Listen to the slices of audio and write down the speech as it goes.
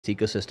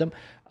ecosystem.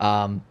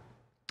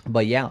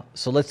 But yeah,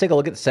 so let's take a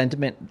look at the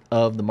sentiment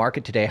of the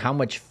market today. How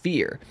much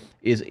fear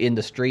is in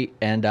the street,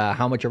 and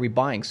how much are we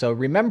buying? So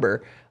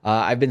remember,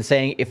 I've been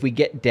saying if we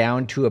get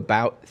down to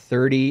about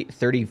 30,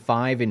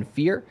 35 in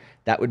fear,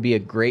 that would be a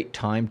great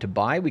time to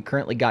buy. We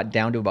currently got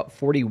down to about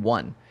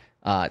 41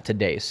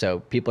 today. So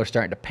people are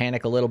starting to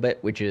panic a little bit,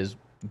 which is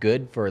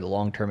good for the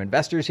long-term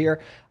investors here.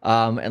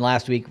 And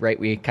last week, right,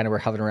 we kind of were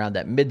hovering around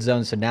that mid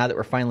zone. So now that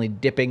we're finally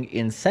dipping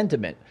in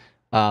sentiment,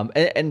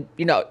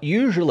 you know,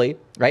 usually,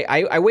 right,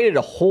 I waited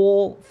a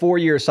whole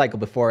 4-year cycle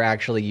before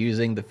actually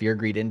using the Fear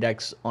Greed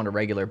Index on a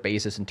regular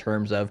basis in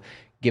terms of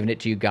giving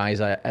it to you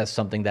guys as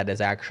something that is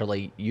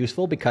actually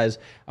useful, because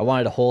I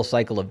wanted a whole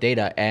cycle of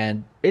data,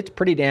 and it's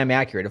pretty damn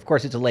accurate. Of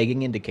course, it's a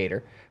lagging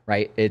indicator,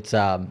 right? It's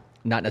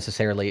not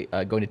necessarily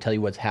going to tell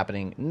you what's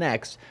happening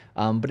next,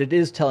 but it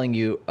is telling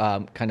you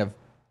kind of,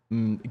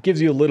 it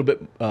gives you a little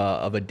bit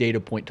of a data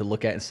point to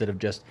look at instead of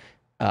just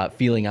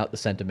feeling out the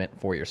sentiment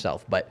for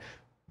yourself. But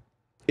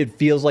it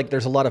feels like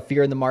there's a lot of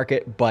fear in the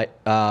market, but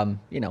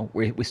you know,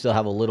 we still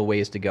have a little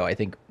ways to go. I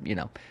think, you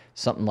know,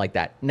 something like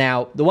that.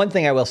 Now, the one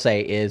thing I will say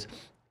is,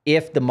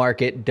 if the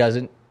market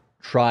doesn't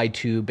try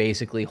to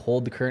basically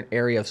hold the current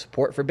area of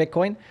support for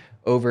Bitcoin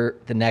over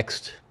the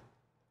next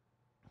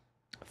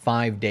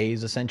 5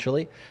 days,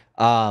 essentially,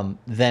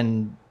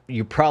 then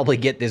you probably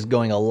get this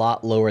going a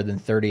lot lower than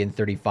 30 and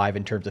 35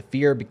 in terms of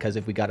fear, because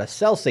if we got a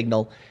sell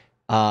signal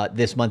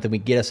this month and we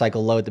get a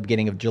cycle low at the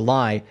beginning of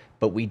July,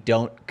 but we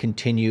don't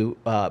continue,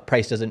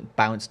 price doesn't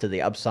bounce to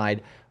the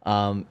upside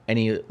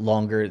any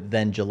longer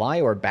than July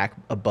or back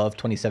above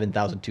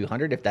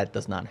 27,200, if that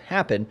does not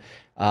happen,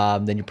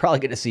 then you're probably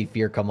going to see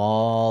fear come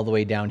all the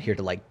way down here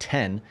to like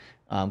 10,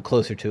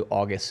 closer to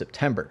August,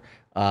 September.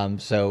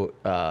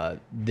 So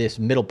this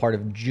middle part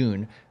of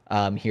June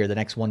here, the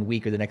next 1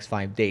 week or the next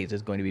 5 days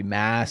is going to be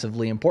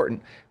massively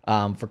important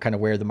for kind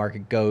of where the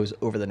market goes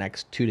over the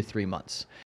next 2 to 3 months.